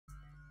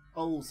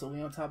Oh, so we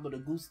on top of the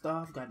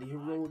Gustav, got the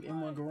heroic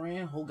M1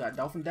 Garand. Oh, got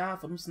Dolphin Dive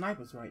for them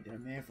snipers right there,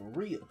 man, for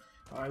real.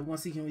 Alright, we want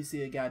to see, can we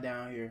see a guy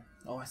down here?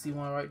 Oh, I see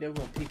one right there. We're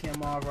going to pick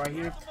him off right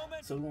here.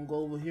 So we're going to go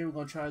over here. We're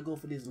going to try to go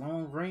for this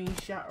long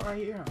range shot right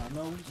here. I don't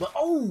know. But,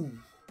 oh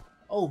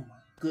my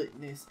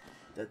goodness.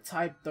 The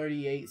Type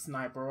 38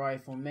 sniper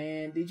rifle,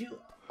 man. Did you?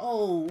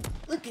 Oh,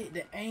 look at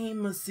the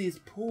aim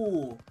assist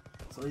pull.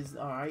 So it's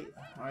alright.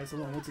 Alright, so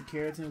we're going to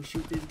Keratin,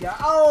 shoot this guy.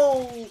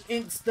 Oh,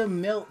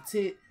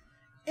 insta-melted.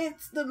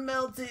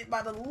 Insta-melted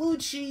by the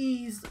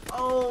Luchis.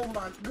 Oh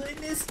my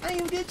goodness. I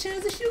didn't even get a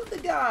chance to shoot the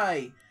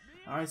guy.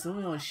 Alright, so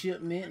we're on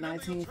shipment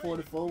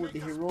 1944 with the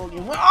heroic.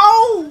 And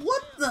oh,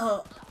 what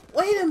the?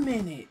 Wait a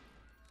minute.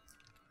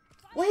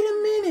 Wait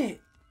a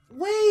minute.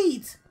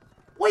 Wait.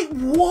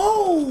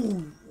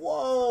 Whoa.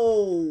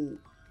 Whoa.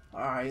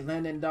 Alright,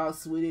 landing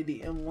docks with it, the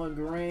M1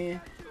 Garand.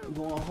 We're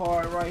going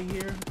hard right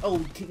here. Oh,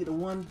 we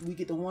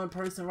get the one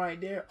person right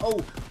there.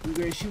 Oh, we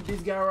gonna shoot this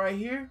guy right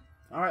here.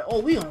 Alright, oh,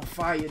 we on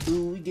fire,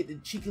 dude. We get the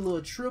cheeky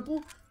little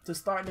triple to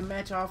start the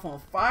match off on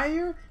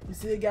fire. You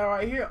see the guy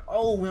right here?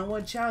 Oh, we don't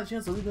want to challenge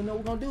him, so we gonna know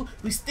what we're gonna do.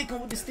 We stick him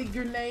with the stick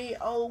grenade.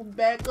 Oh,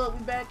 back up,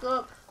 we back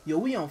up. Yo,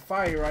 we on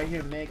fire right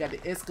here, man. Got the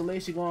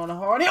escalation going on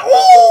hard. And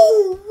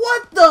oh,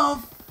 what the?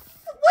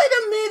 Wait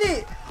a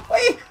minute.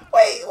 Wait.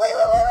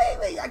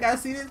 I gotta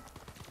see this.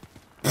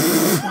 Get me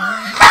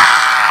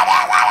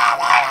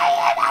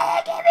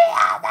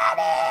off of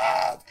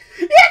this.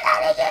 You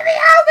gotta get me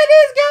off of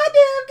this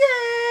goddamn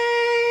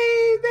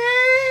game,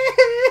 man.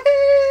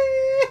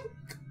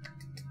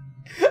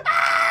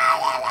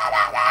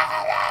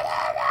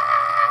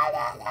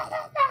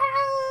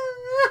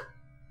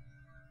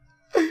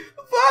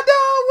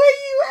 Father, where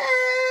you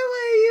at?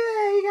 Where you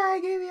at? You gotta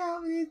get me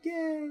off of this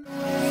game.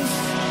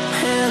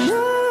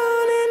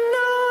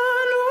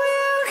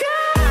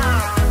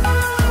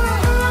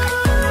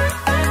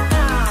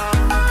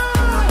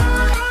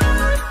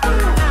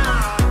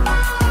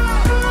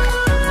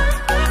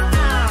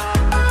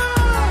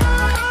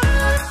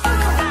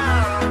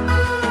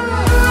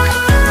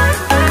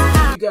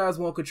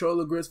 Want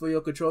controller grips for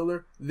your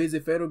controller?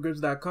 Visit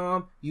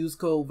federalgrips.com. Use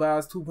code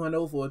Vids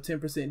 2.0 for a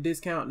 10%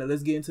 discount. Now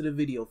let's get into the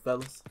video,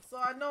 fellas. So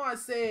I know I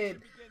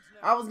said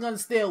I was gonna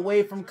stay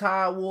away from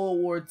COD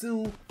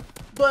WW2,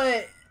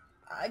 but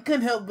I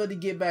couldn't help but to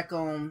get back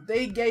on.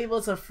 They gave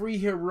us a free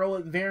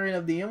heroic variant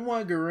of the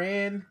M1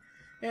 Garand,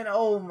 and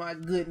oh my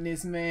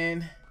goodness,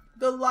 man,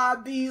 the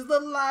lobbies.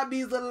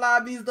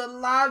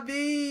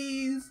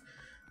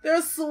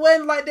 They're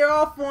sweating like they're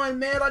off one,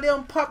 man. Like they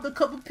done popped a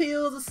couple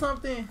pills or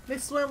something. They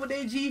swim with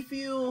their G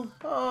Fuel.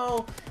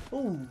 Oh,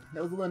 ooh,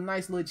 that was a little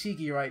nice little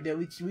cheeky right there.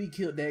 We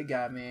killed that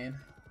guy, man.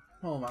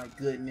 Oh my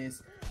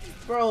goodness,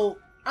 bro.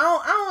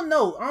 I don't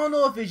know. I don't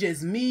know if it's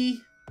just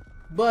me,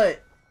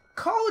 but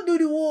Call of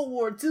Duty World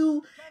War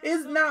II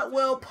is not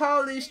well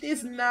polished.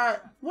 It's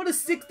not. What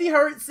does 60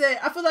 hertz say?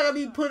 I feel like I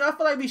feel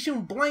like I be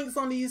shooting blanks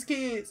on these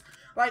kids.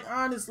 Like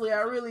honestly,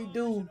 I really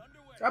do.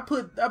 I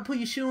put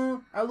you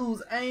shooting, I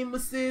lose aim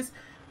assist,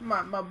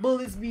 my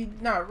bullets be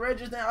not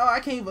registering. Oh, I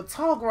can't even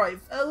talk right,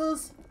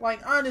 fellas. Like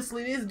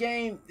honestly, this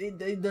game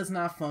it does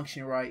not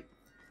function right.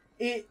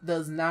 It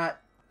does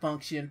not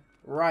function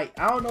right.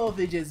 I don't know if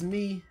it's just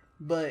me,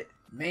 but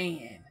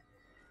man,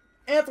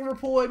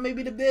 Anthropoid may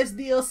be the best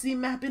DLC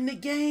map in the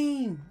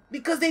game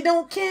because they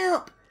don't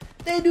camp.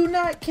 They do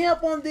not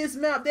camp on this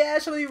map. They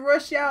actually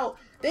rush out.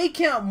 They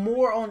camp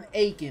more on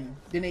Aiken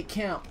than they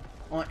camp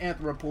on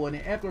Anthropoid,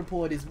 and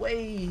Anthropoid is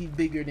way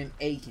bigger than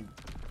Aiken.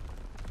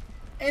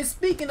 And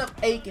speaking of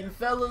Aiken,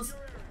 fellas,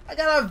 I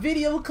got a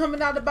video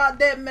coming out about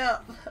that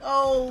map.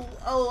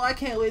 Oh, I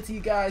can't wait till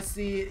you guys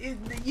see it.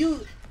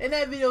 In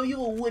that video, you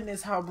will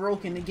witness how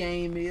broken the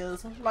game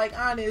is. Like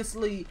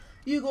honestly,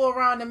 you go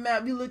around the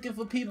map, you looking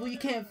for people, you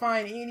can't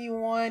find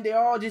anyone. They're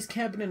all just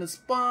camping in the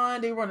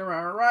spawn. They run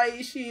around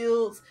riot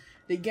shields.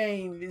 The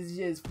game is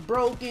just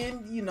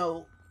broken. You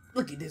know,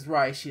 look at this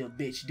riot shield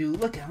bitch, dude.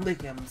 Look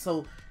at him.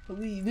 So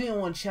we don't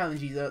want to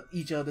challenge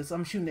each other, so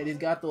I'm shooting at this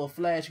guy, throw a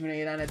flash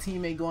grenade on that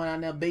teammate going out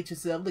there, bait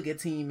yourself. Look at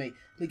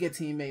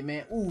teammate,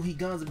 man. Ooh, he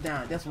guns him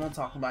down. That's what I'm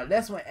talking about.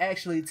 That's when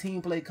actually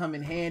team play come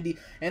in handy.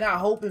 And I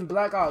hope in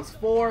Black Ops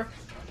 4,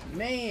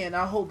 man,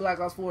 I hope Black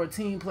Ops 4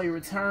 team play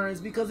returns,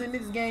 because in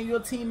this game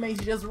your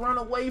teammates just run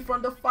away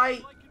from the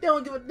fight. They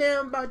don't give a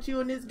damn about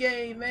you in this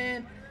game,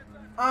 man.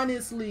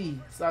 Honestly.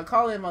 So I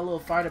call in my little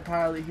fighter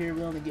pilot here.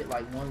 We only get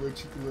like one little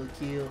cheeky little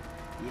kill.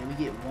 Yeah, we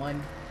get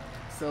one.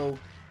 So,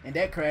 and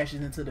that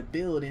crashes into the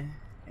building,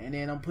 and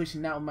then I'm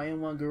pushing out with my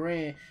M1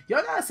 Garand.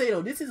 Y'all gotta say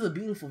though, this is a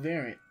beautiful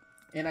variant,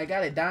 and I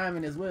got a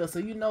diamond as well, so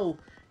you know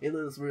it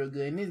looks real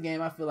good. In this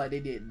game, I feel like they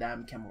did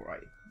diamond camo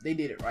right. They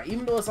did it right,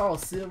 even though it's all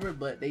silver,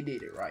 but they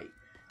did it right.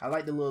 I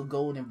like the little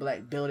gold and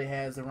black belt it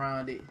has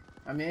around it.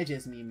 I mean, it's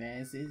just me,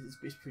 man. It's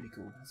pretty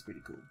cool. It's pretty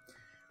cool.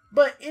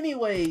 But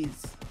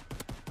anyways,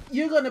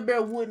 you're gonna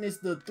bear witness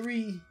the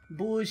 3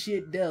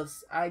 bullshit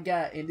deaths I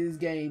got in this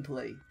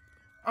gameplay.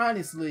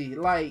 Honestly,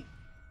 like,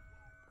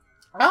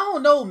 I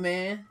don't know,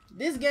 man.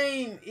 This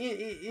game,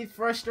 it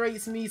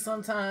frustrates me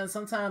sometimes.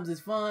 Sometimes it's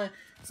fun.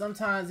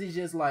 Sometimes it's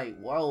just like,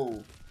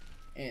 whoa.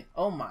 And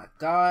oh my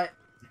god,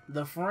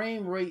 the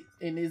frame rate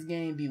in this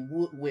game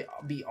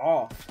be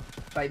off.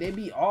 Like they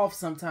be off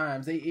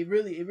sometimes. It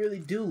really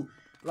do.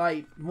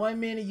 Like 1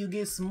 minute you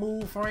get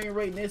smooth frame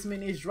rate, next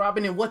minute it's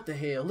dropping. And what the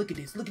hell? Look at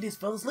this,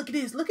 fellas. Look at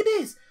this, look at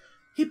this.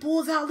 He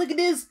pulls out. Look at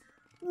this.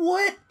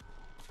 What?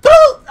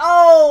 Boom!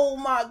 Oh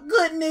my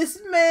goodness,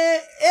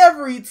 man!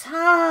 Every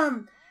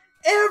time,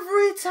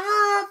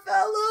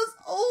 fellas.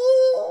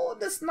 Oh,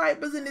 the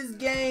snipers in this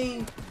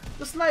game.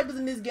 The snipers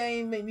in this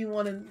game make me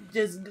want to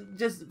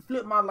just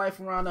flip my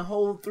life around the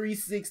whole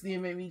 360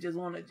 and make me just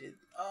want to just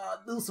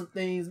do some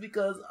things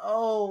because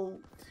oh,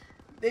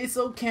 they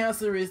so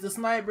cancerous. The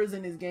snipers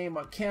in this game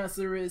are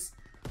cancerous.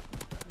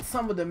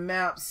 Some of the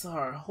maps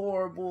are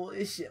horrible.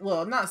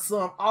 Well, not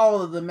some.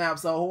 All of the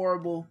maps are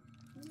horrible.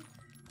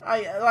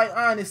 I like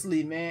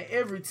honestly, man.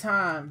 Every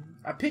time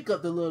I pick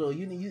up the little,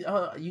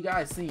 you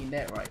guys seen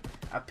that, right?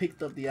 I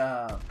picked up the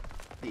I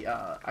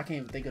can't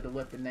even think of the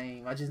weapon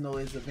name. I just know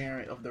it's a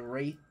variant of the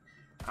Wraith.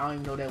 I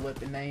don't even know that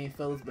weapon name,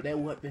 fellas, but that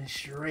weapon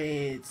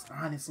shreds.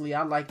 Honestly,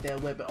 I like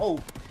that weapon. Oh,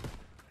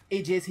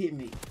 it just hit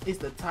me. It's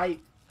the Type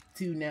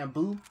 2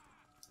 Nambu.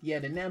 Yeah,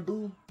 the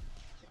Nambu.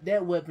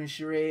 That weapon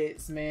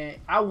shreds, man.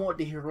 I want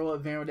the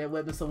heroic variant of that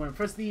weapon. So when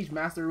Prestige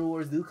Master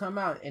Rewards do come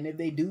out, and if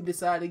they do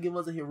decide to give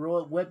us a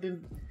heroic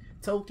weapon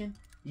token,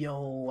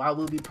 yo, I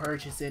will be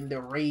purchasing the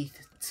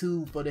Wraith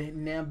 2 for the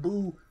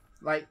Nambu.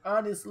 Like,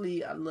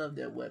 honestly, I love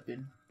that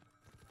weapon.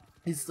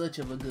 It's such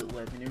of a good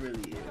weapon. It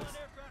really is.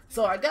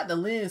 So I got the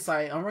lens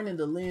sight. I'm running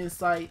the lens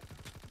sight,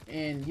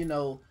 and you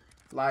know,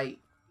 like,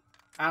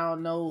 I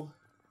don't know.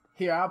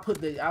 Here, I'll put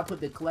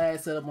the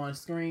class setup on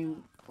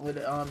screen with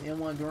the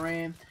M1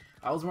 Garand.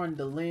 I was running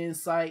the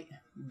lens sight,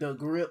 the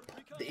grip,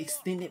 the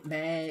extended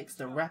mags,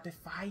 the rapid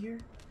fire.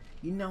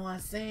 You know what I'm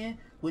saying?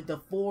 With the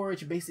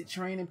Forge basic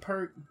training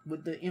perk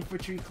with the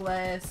infantry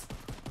class.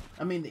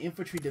 I mean the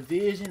infantry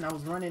division. I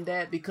was running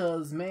that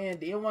because, man,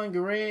 the M1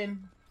 Garand,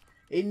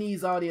 it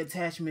needs all the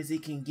attachments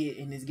it can get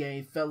in this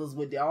game, fellas,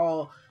 with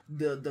all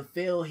the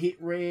failed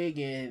hit rig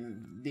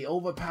and the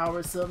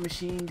overpowered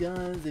submachine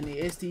guns and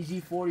the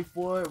STG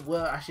 44.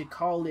 Well, I should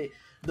call it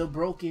the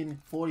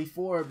broken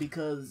 44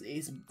 because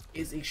it's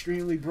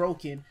extremely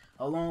broken,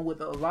 along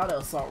with a lot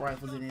of assault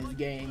rifles in this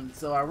game.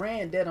 So I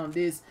ran that on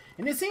this,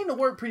 and it seemed to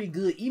work pretty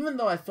good, even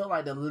though I felt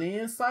like the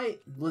lens sight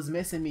was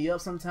messing me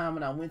up sometime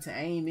when I went to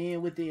aim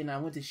in with it and I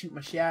went to shoot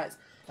my shots.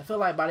 I feel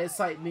like by that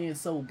sight being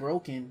so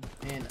broken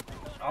and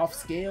off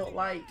scale,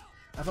 like,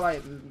 I feel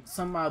like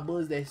some of my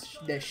bullets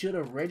that should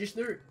have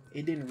registered,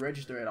 it didn't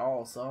register at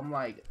all. So I'm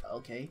like,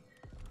 okay,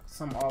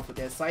 something off with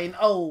that sight. And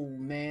oh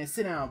man,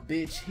 sit down,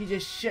 bitch.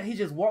 He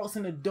just walks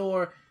in the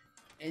door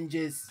and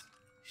just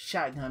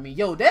shotgun me.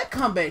 Yo, that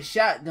combat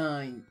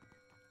shotgun,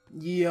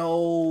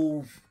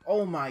 yo,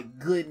 oh my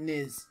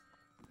goodness,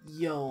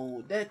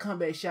 yo, that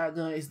combat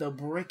shotgun is the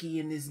brekkie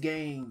in this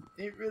game.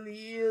 It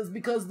really is,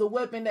 because the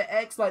weapon that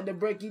acts like the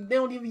brekkie, they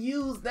don't even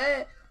use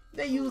that.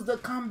 They use the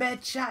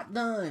combat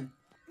shotgun.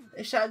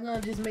 That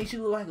shotgun just makes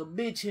you look like a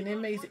bitch, and it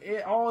makes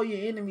all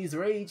your enemies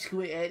rage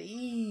quit at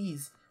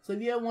ease. So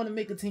if you ever want to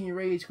make a team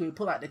rage quit,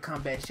 pull out the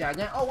combat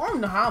shotgun. Oh, I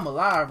don't know how I'm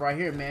alive right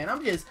here, man. I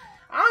don't even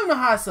know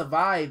how I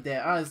survived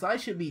that. Honestly, I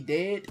should be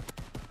dead.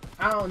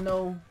 I don't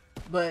know,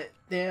 but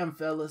damn,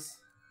 fellas,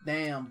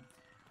 damn.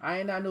 I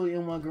ain't not know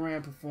M1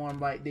 Garand performed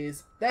like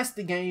this. That's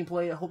the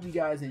gameplay. I hope you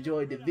guys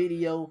enjoyed the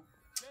video.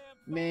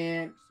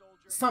 Man,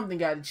 something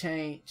got to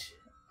change.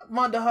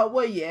 Wonder her,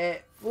 where you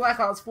at? Black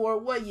Ops 4,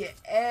 where you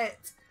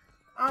at?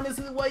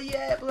 Honestly, where you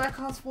at? Black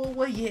Ops 4,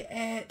 where you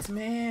at,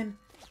 man?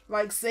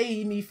 Like,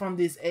 save me from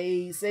this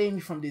age. Save me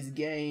from this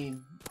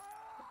game.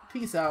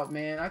 Peace out,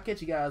 man. I'll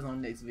catch you guys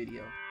on the next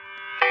video.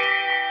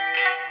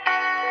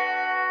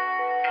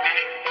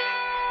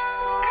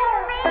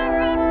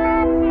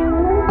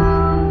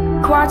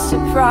 Quite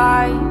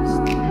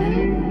surprised,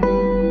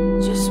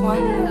 just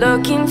one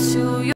look into you.